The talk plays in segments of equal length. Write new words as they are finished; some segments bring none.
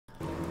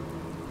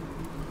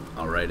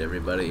Alright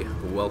everybody,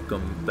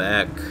 welcome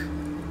back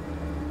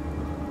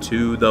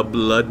to the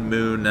Blood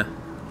Moon.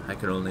 I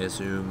can only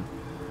assume.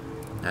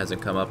 It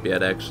hasn't come up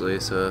yet actually,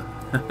 so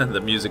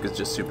the music is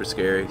just super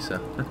scary,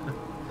 so.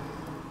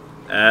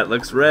 That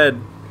looks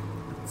red.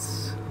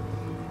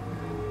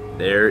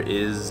 There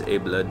is a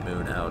Blood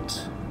Moon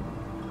out.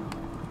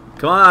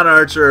 Come on,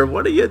 Archer,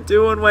 what are you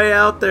doing way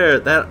out there?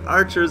 That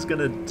Archer's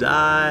gonna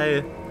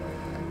die.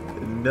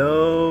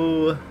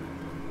 No.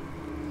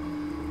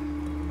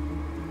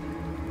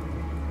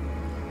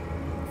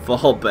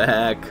 Fall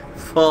back.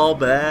 Fall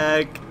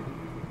back.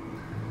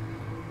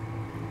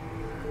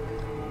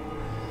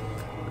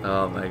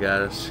 Oh my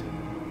gosh.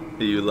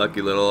 You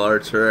lucky little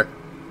Archer.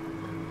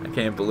 I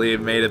can't believe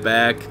you made it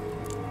back.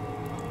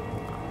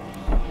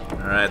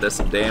 Alright, there's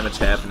some damage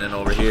happening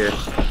over here.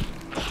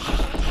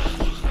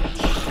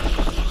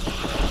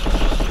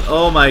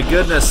 Oh my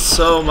goodness,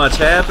 so much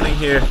happening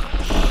here.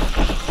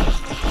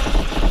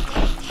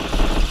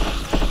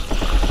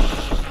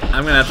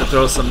 I'm gonna have to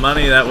throw some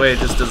money, that way it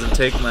just doesn't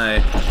take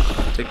my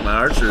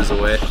archers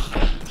away.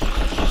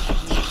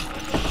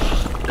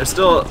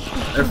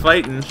 They're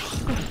fighting.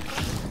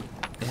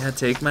 Yeah,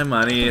 take my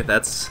money.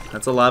 That's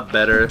a lot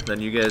better than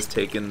you guys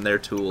taking their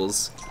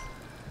tools.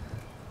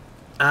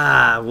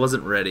 Ah,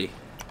 wasn't ready.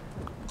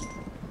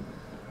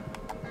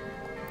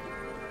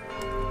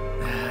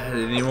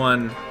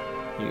 Anyone?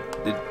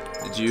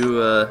 Did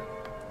you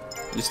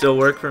still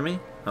work for me?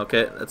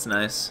 Okay, that's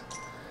nice.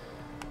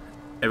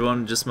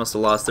 Everyone just must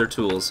have lost their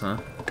tools, huh?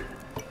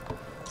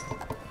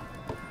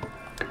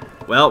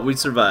 Well, we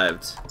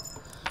survived.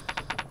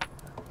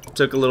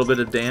 Took a little bit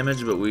of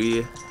damage, but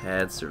we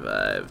had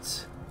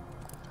survived.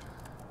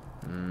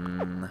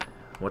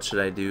 What should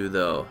I do,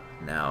 though,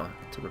 now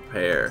to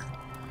prepare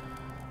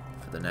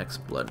for the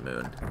next Blood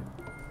Moon?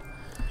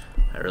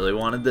 I really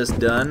wanted this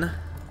done.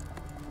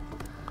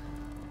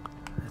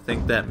 I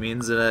think that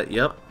means that,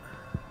 yep,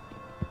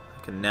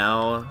 I can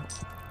now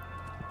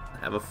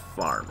have a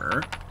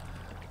farmer.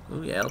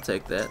 Ooh, yeah, I'll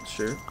take that,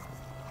 sure.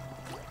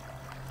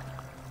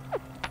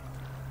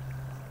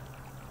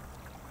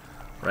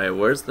 Right,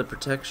 where's the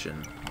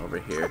protection? Over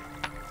here.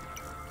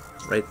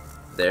 Right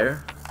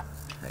there,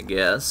 I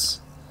guess.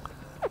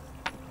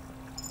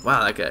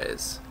 Wow, that guy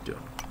is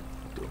doing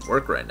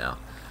work right now.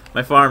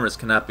 My farmers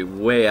cannot be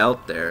way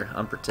out there,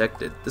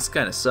 unprotected. This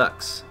kind of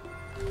sucks.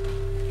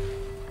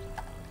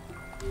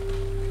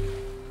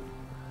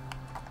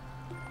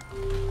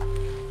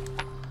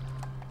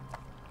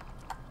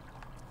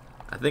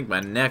 I think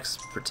my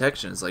next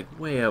protection is like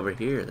way over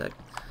here. That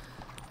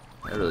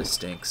really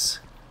stinks.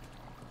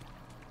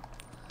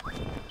 Well.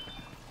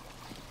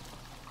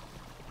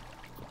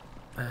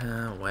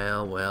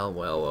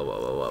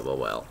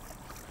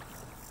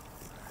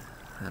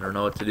 I don't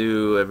know what to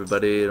do,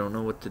 everybody. I don't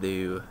know what to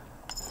do.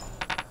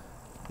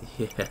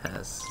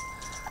 Yes.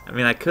 I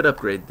mean, I could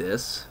upgrade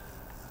this.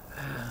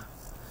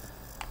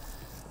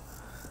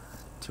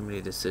 Too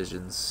many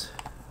decisions.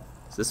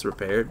 Is this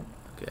repaired?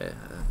 Okay.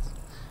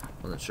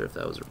 Wasn't sure if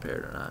that was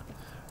repaired or not.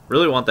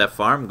 Really want that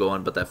farm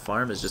going, but that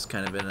farm is just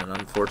kind of in an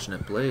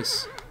unfortunate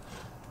place.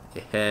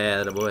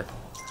 Yeah, the boy.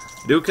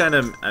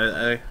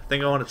 I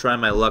think I want to try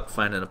my luck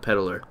finding a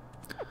peddler.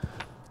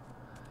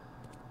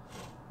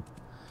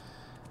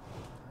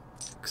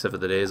 Except for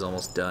the day is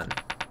almost done.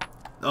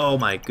 Oh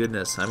my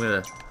goodness, I'm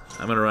gonna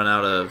run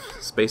out of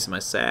space in my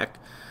sack,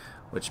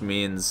 which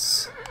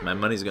means my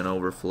money's gonna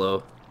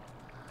overflow.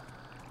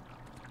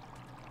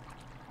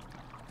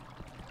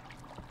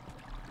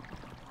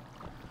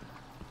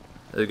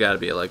 There's gotta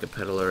be like a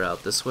peddler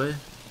out this way.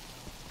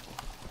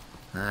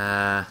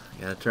 Ah,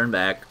 gotta turn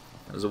back.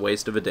 It was a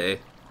waste of a day.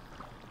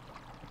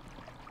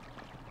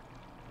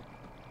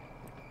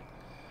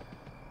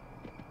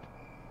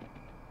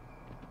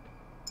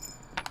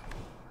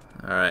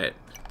 Alright,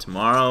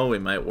 tomorrow we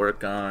might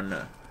work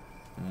on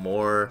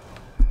more.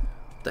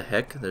 What the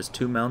heck? There's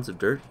 2 mounds of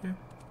dirt here?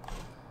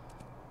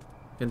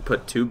 You can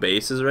put 2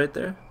 bases right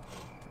there?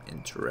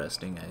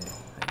 Interesting,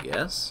 I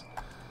guess.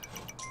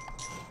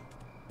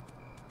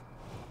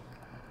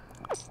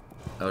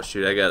 Oh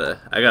shoot, I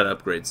gotta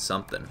upgrade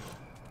something.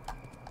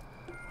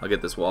 I'll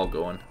get this wall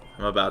going.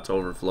 I'm about to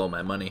overflow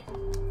my money.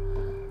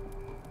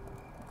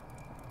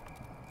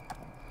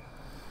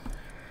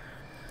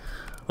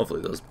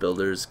 Hopefully those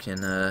builders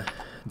can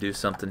do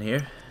something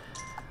here.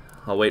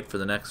 I'll wait for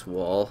the next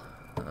wall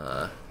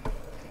at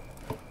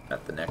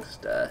the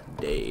next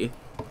day.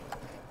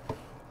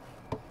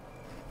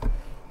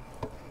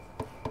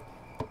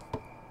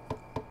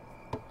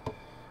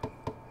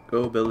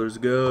 Go builders,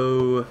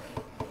 go!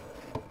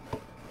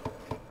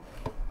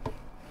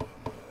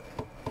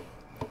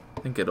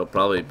 I think it'll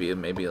probably be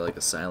maybe like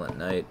a silent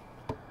night.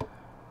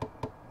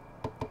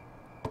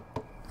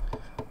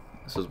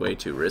 This was way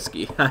too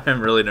risky.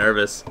 I'm really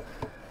nervous.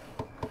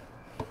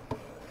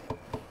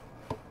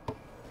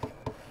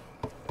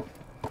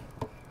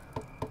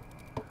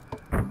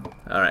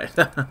 Alright,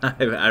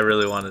 I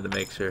really wanted to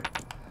make sure.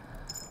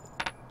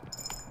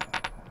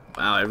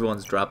 Wow,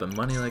 everyone's dropping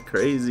money like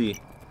crazy.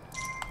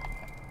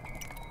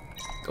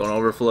 Going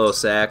overflow,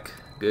 sack.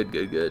 Good,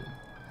 good, good.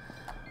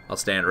 I'll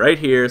stand right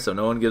here so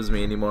no one gives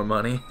me any more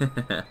money.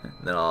 Then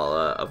I'll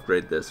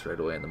upgrade this right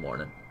away in the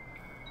morning.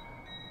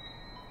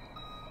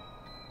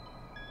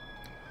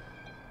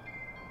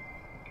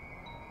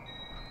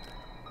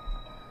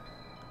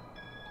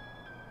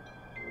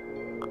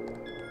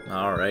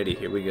 Alrighty,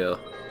 here we go.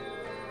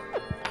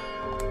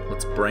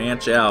 Let's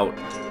branch out.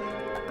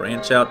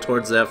 Branch out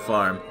towards that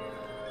farm.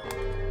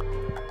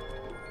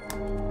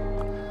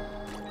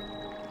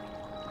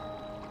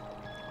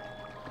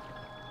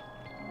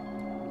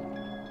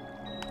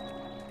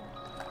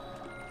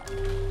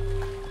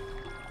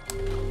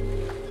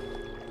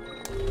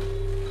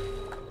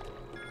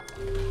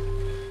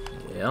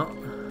 Yeah.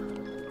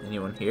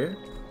 Anyone here?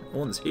 No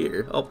one's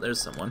here. Oh, there's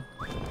someone.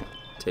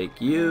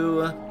 Take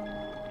you.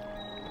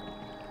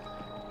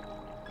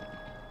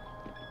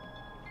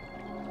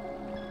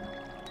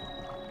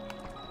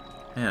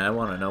 Man, I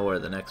want to know where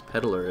the next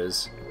peddler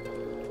is.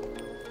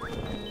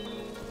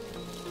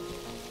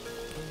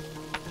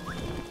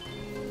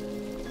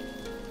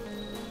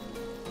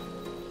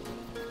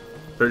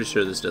 Pretty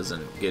sure this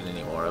doesn't get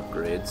any more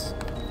upgrades.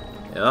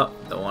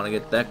 Yep, don't want to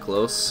get that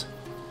close.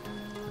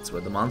 That's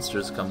where the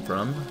monsters come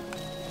from.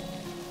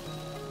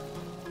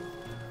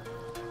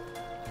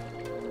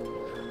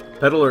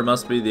 Peddler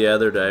must be the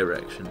other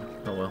direction.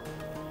 Oh well.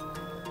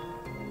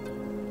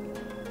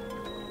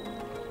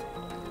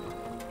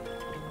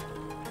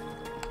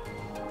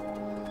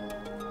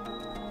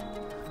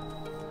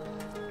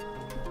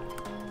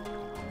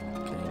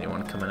 Okay,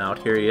 anyone coming out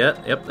here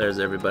yet? Yep, there's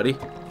everybody.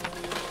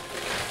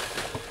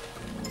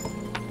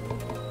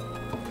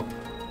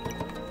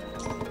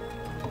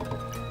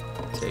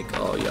 Take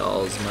all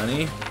y'all's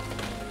money.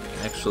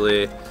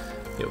 Actually,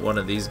 get one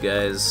of these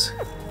guys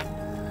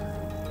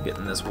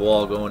getting this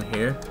wall going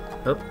here.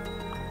 Oh.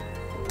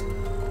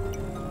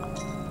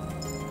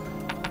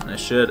 I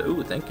should.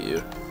 Ooh, thank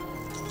you.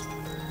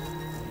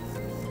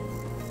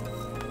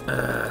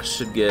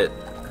 Should get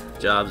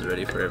jobs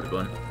ready for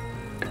everyone.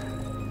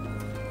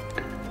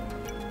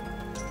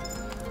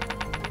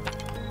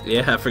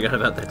 Yeah, I forgot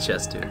about that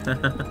chest too.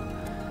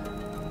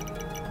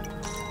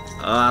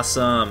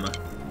 Awesome.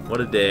 What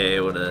a day.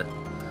 What a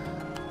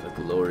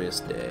glorious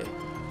day.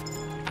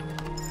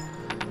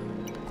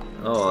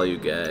 Oh, all you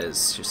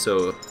guys, you're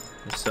so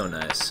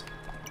nice.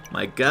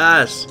 My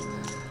gosh,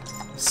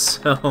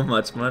 so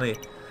much money.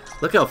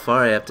 Look how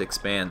far I have to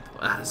expand.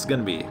 Wow, this is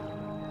gonna be.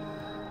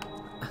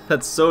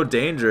 That's so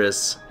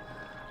dangerous.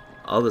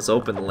 All this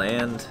open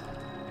land.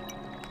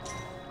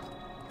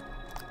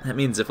 That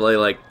means if I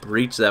like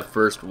breach that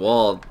first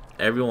wall,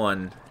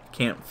 everyone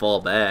can't fall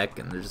back,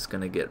 and they're just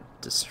gonna get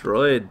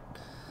destroyed.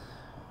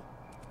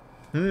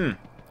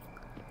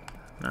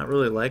 Not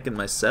really liking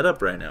my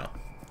setup right now.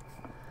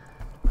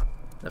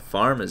 The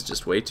farm is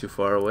just way too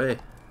far away.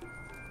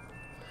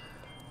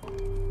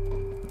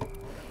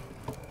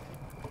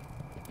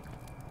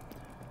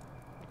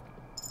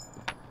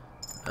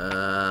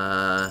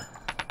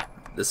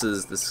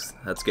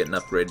 That's getting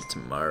upgraded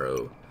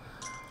tomorrow.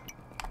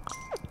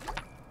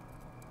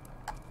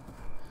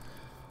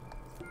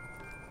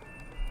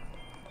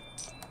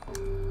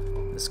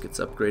 This gets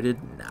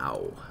upgraded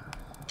now.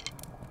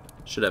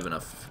 Should have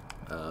enough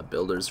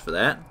builders for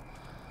that.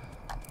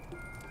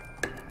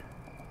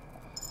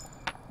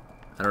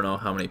 I don't know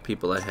how many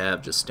people I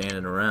have just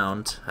standing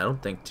around. I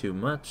don't think too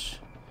much.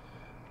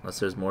 Unless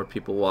there's more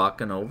people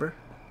walking over.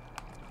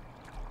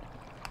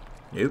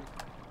 Nope.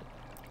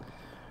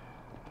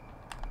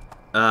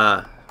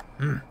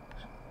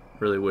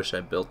 Really wish I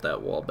built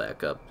that wall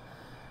back up.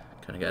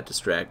 Kinda got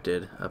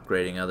distracted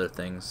upgrading other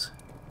things.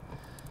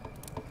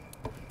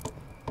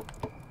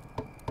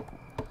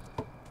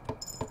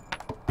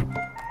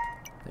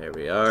 There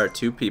we are,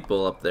 2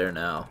 people up there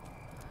now.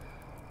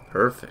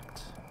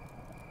 Perfect.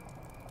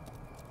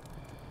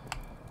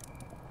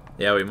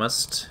 Yeah, we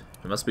must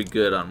be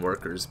good on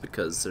workers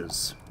because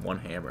there's 1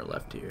 hammer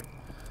left here.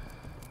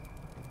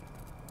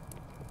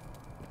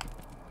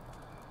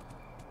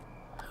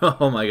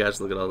 Oh my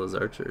gosh, look at all those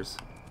archers.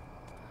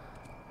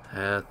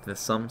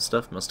 Some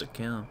stuff must have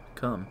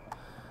come.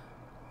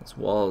 This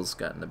wall's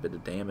gotten a bit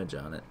of damage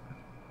on it.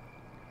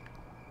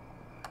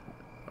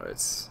 Or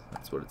that's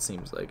what it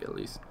seems like, at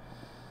least.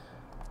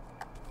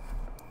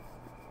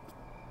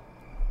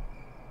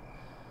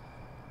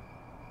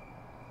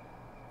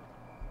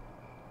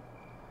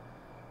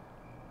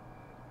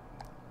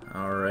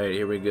 Alright,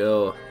 here we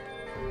go.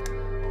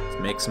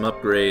 Let's make some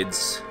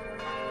upgrades.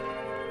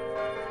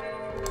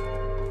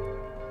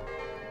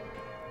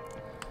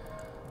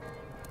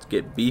 Let's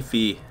get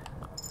beefy.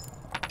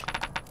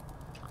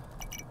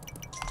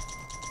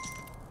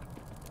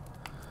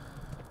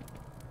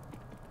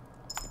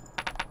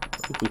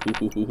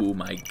 Ooh,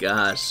 my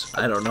gosh.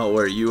 I don't know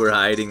where you were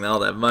hiding all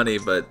that money,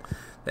 but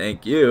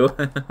thank you.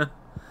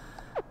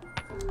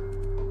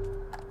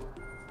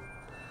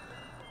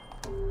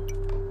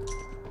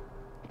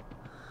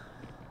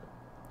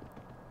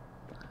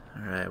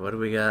 Alright, what do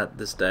we got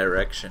this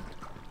direction?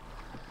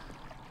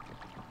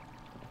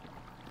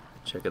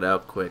 Check it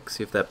out quick.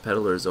 See if that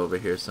peddler is over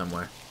here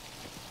somewhere.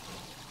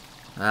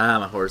 Ah,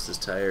 my horse is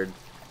tired.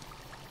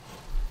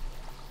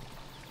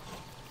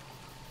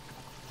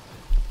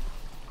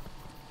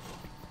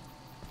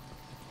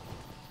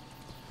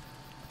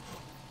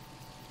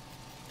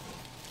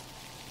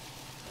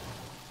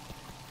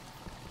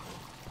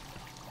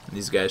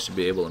 These guys should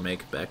be able to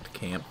make it back to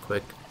camp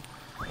quick.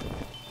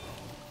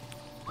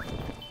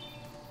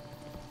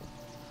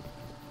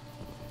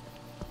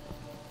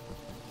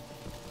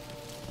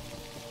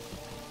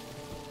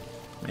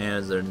 Man,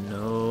 is there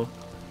no...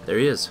 There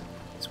he is.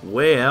 It's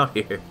way out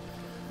here.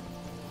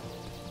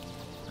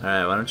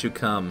 Alright, why don't you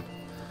come?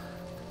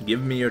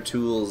 Give me your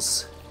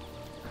tools.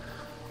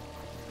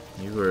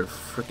 You were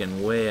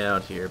freaking way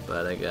out here,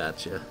 but I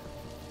got you.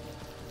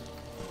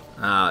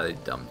 Ah, they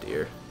dumb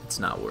deer. It's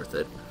not worth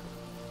it.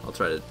 I'll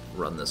try to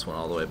run this one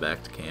all the way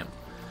back to camp.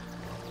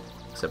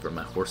 Except for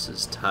my horse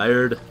is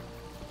tired.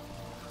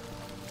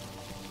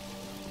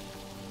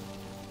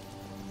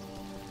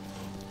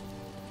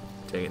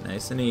 Take it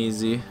nice and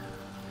easy.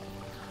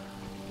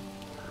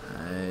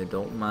 I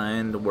don't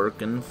mind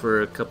working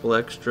for a couple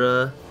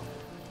extra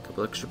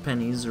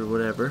pennies or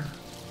whatever.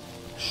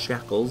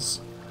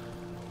 Shackles.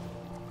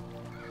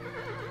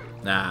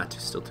 Nah,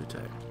 still too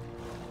tired.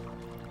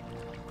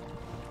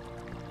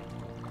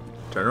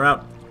 Turn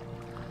around.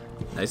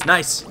 Nice,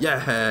 nice.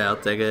 Yeah, I'll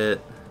take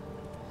it.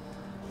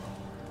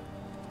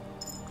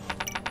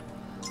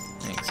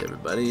 Thanks,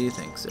 everybody.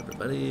 Thanks,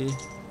 everybody.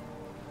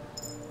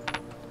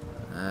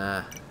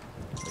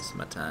 This is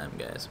my time,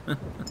 guys.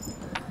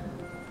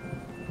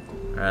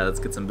 Alright, let's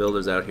get some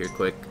builders out here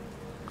quick.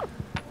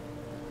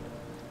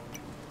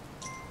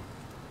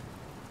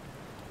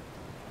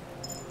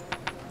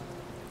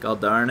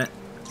 God darn it.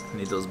 I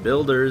need those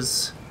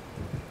builders.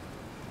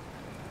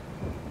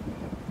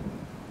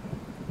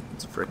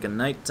 It's frickin'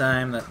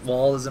 nighttime. That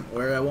wall isn't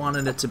where I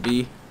wanted it to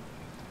be.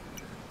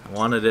 I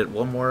wanted it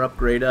one more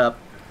upgrade up.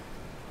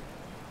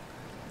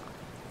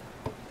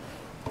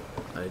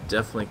 I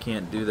definitely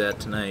can't do that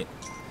tonight.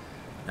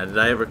 Now, did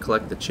I ever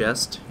collect the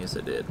chest? Yes,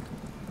 I did.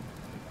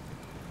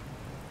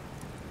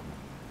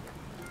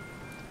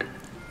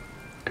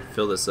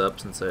 Fill this up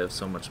since I have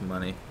so much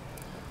money.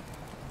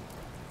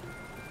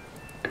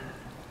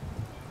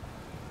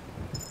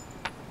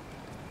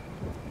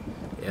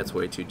 Yeah, it's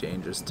way too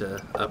dangerous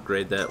to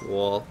upgrade that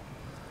wall.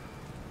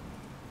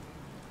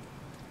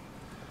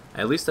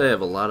 At least I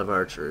have a lot of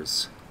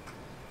archers.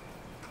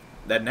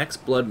 That next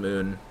blood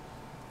moon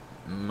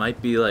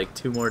might be like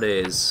 2 more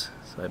days,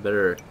 so I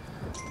better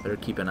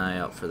keep an eye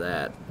out for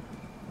that.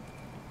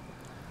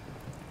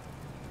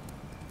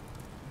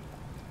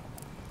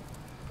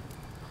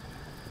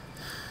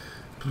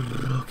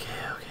 Okay.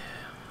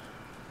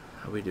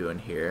 How we doing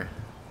here?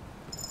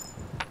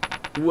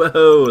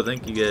 Whoa,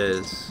 thank you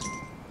guys.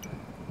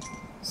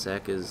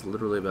 Sack is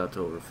literally about to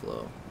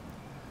overflow.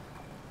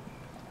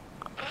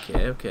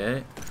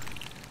 Okay.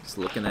 Just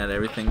looking at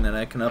everything that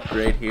I can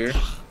upgrade here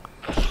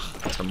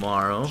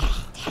tomorrow.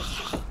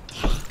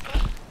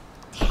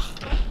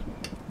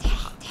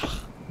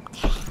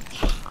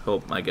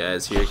 Hope my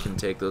guys here can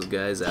take those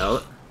guys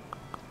out.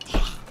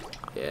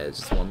 Yeah,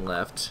 just one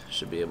left.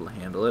 Should be able to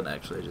handle it.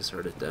 Actually, I just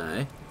heard it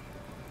die.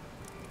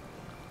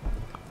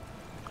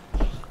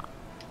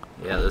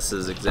 Yeah, this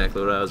is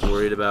exactly what I was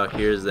worried about.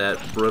 Here's that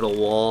brittle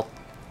wall.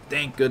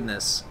 Thank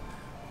goodness.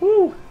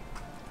 Woo!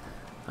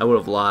 I would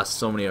have lost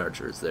so many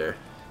archers there.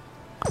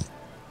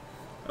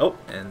 Oh,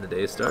 and the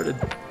day started.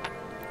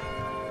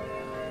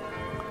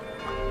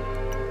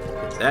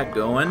 Get that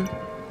going.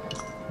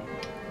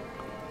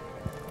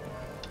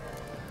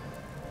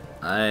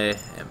 I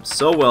am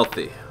so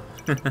wealthy.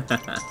 Which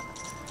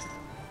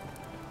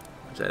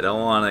I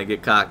don't want to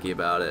get cocky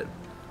about it.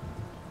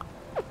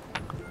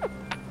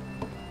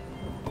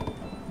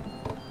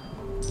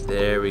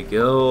 There we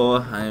go.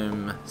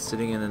 I'm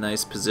sitting in a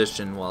nice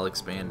position while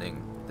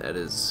expanding. That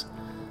is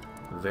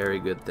a very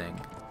good thing.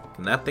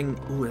 Can that thing...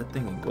 Ooh, that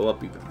thing can go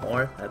up even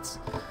more. That's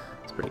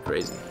pretty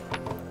crazy.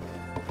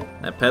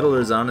 That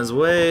peddler's on his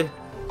way.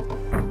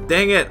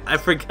 Dang it! I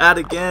forgot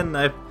again.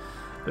 I've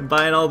been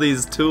buying all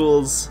these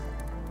tools.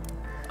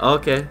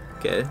 Okay.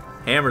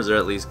 Hammers are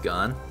at least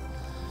gone.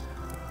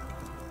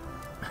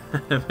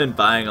 I've been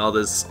buying all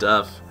this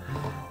stuff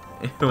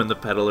when the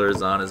peddler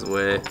is on his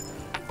way.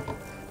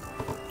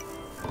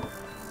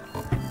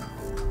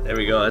 There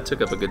we go. That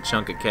took up a good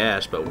chunk of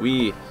cash, but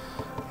we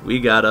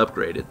got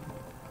upgraded.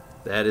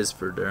 That is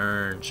for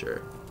darn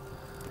sure.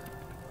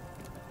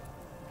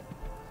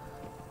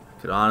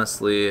 Could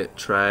honestly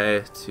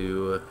try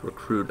to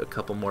recruit a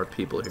couple more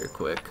people here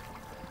quick.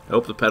 I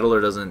hope the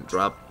peddler doesn't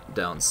drop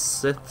down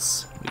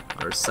scythes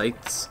or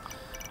scythes.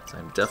 So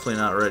I'm definitely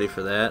not ready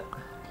for that.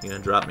 You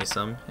gonna drop me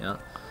some? Yeah.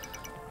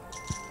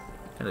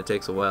 Kinda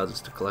takes a while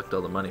just to collect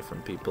all the money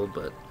from people,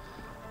 but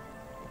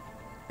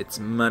it's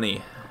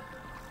money.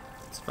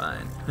 It's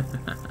fine.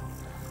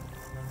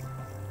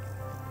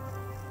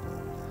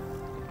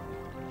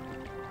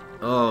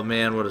 Oh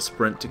man, what a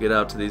sprint to get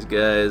out to these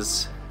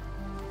guys.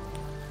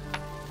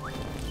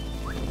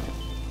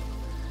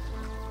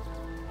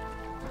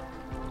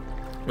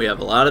 We have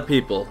a lot of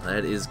people.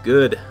 That is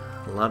good.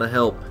 A lot of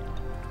help.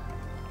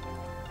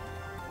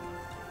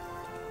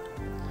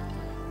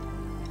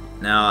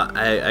 Now,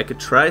 I could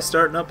try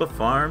starting up a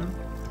farm,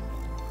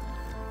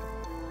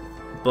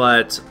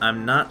 but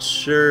I'm not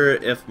sure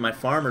if my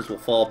farmers will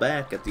fall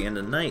back at the end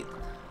of the night.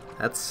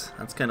 That's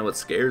kind of what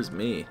scares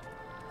me.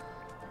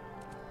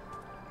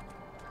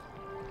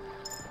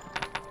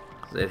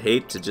 I'd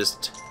hate to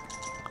just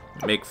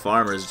make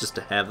farmers just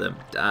to have them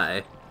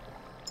die.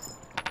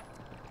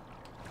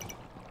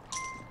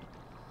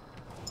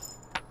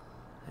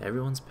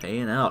 Everyone's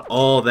paying out.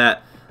 Oh,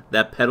 that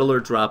peddler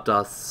dropped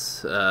off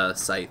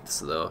scythes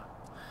though.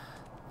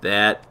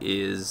 That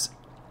is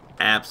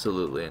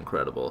absolutely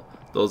incredible.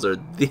 Those are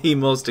the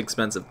most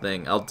expensive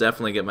thing. I'll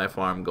definitely get my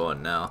farm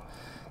going now.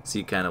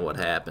 See kind of what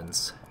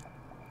happens.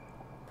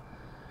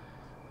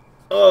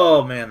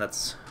 Oh man,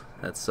 that's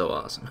so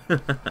awesome.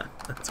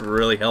 That's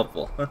really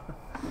helpful.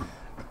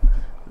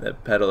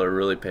 That peddler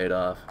really paid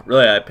off.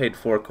 Really, I paid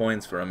 4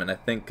 coins for him, and I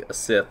think a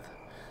Sith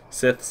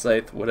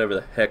scythe, whatever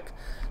the heck,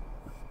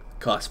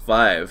 cost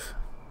 5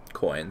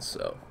 coins.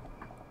 So.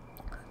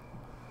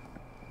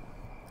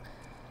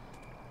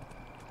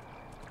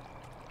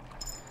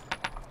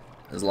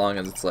 As long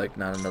as it's like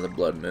not another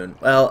blood moon.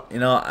 Well, you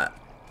know,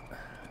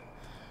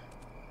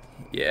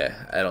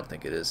 yeah, I don't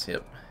think it is.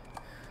 Yep.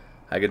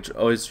 I could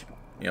always,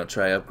 you know,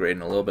 try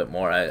upgrading a little bit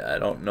more. I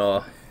don't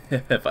know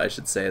if I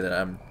should say that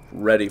I'm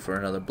ready for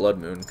another blood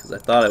moon, because I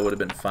thought I would have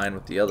been fine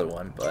with the other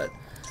one, but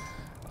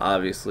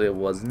obviously it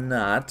was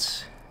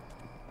not.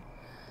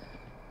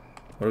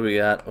 What do we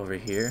got over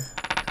here?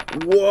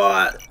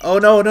 What? Oh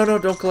no, no, no,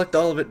 don't collect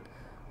all of it.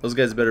 Those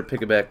guys better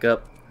pick it back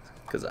up,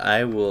 because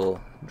I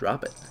will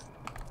drop it.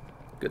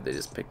 Good, they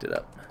just picked it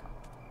up.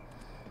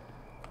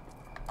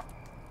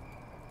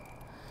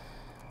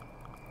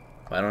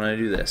 Why don't I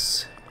do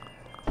this?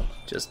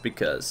 Just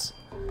because.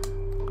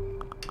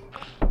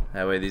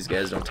 That way these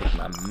guys don't take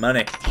my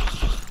money.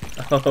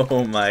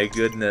 Oh my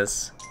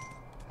goodness.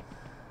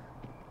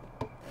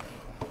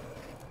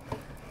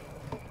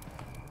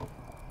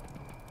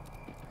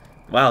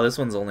 Wow, this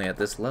one's only at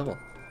this level.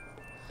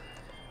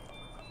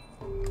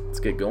 Let's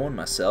get going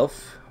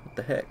myself. What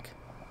the heck?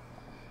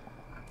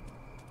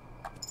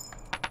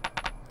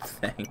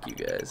 Thank you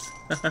guys.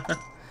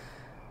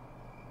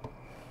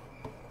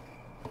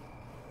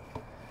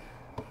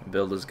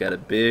 Builder's got a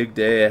big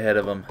day ahead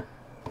of him.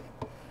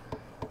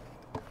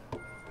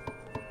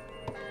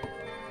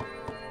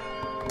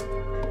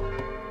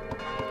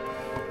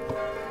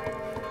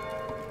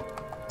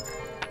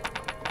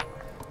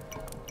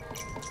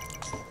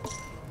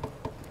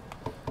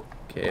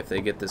 Okay, if they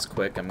get this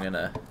quick, I'm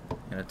gonna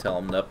tell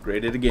them to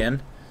upgrade it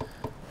again.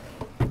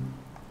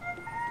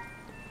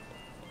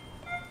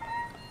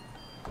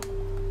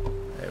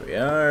 There we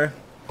are.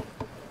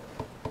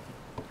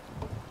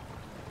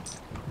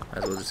 Might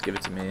as well just give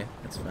it to me.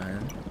 That's fine.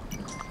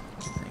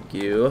 Thank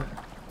you.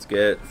 Let's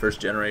get first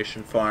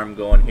generation farm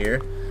going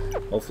here.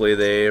 Hopefully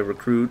they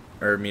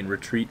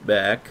retreat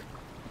back.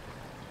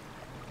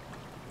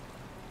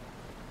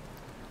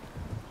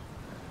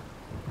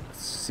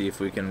 Let's see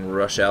if we can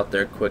rush out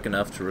there quick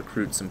enough to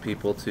recruit some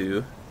people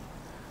too.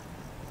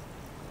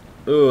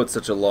 Oh, it's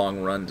such a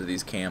long run to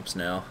these camps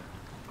now.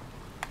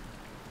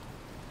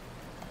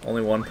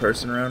 Only one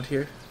person around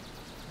here?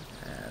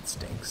 That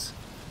stinks.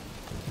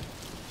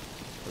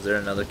 Is there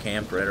another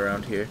camp right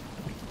around here?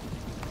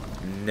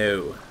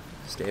 No.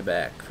 Stay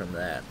back from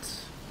that.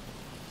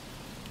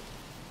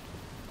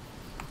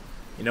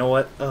 You know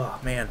what? Oh,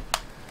 man.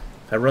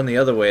 If I run the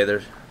other way,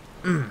 there's...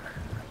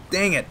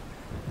 dang it!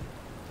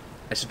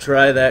 I should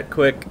try that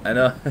quick. I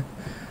know.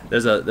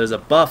 There's a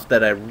buff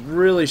that I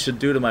really should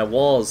do to my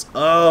walls.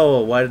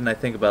 Oh, why didn't I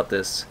think about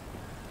this?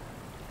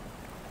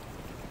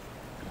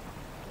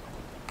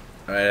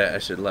 Alright, I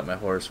should let my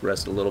horse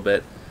rest a little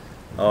bit.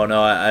 Oh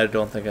no, I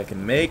don't think I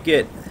can make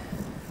it.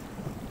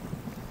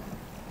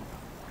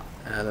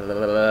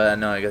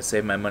 No, I gotta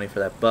save my money for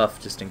that buff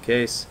just in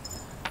case.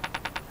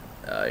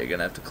 You're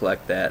gonna have to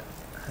collect that.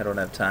 I don't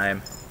have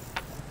time.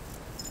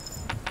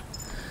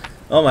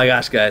 Oh my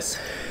gosh, guys.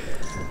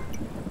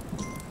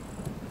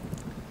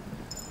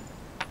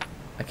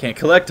 I can't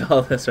collect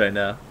all this right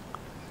now.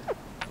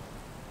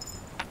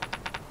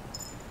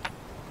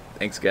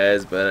 Thanks,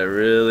 guys, but I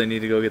really need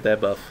to go get that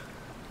buff.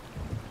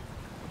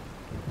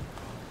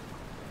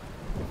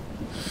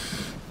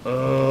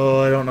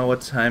 Oh, I don't know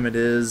what time it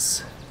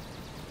is.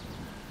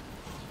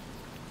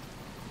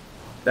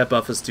 That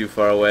buff is too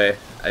far away.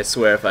 I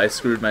swear, if I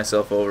screwed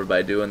myself over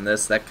by doing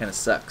this, that kind of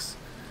sucks.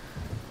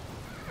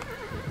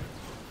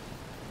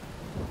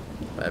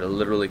 I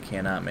literally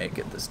cannot make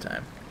it this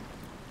time.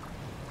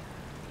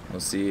 We'll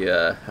see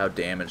how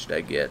damaged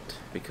I get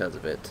because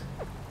of it.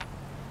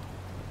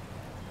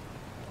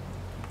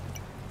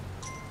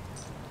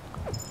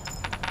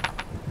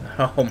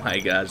 Oh my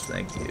gosh,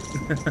 thank you.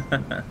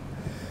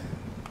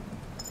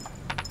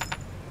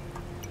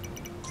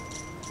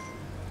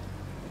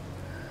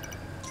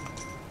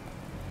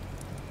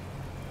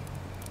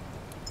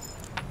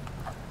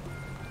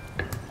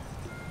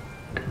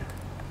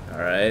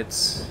 Alright,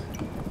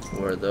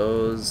 where are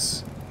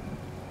those?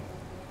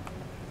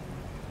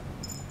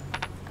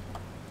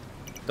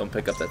 Don't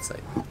pick up that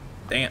site.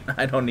 Dang it,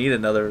 I don't need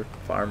another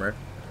farmer.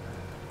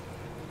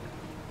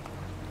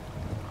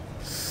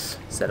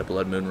 Set a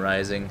blood moon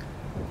rising.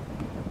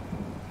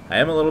 I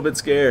am a little bit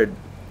scared.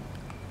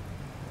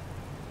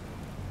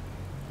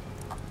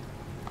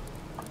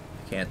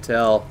 Can't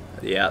tell.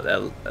 Yeah,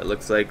 that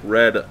looks like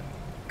red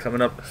coming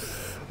up.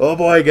 Oh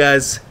boy,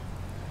 guys.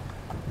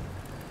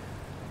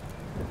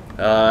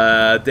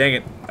 Dang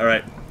it.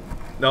 Alright.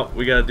 No,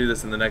 we gotta do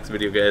this in the next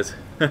video, guys.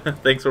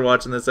 Thanks for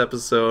watching this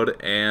episode,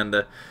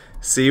 and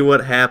see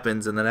what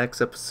happens in the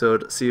next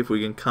episode. See if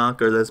we can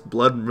conquer this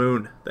blood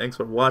moon. Thanks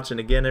for watching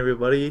again,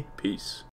 everybody. Peace.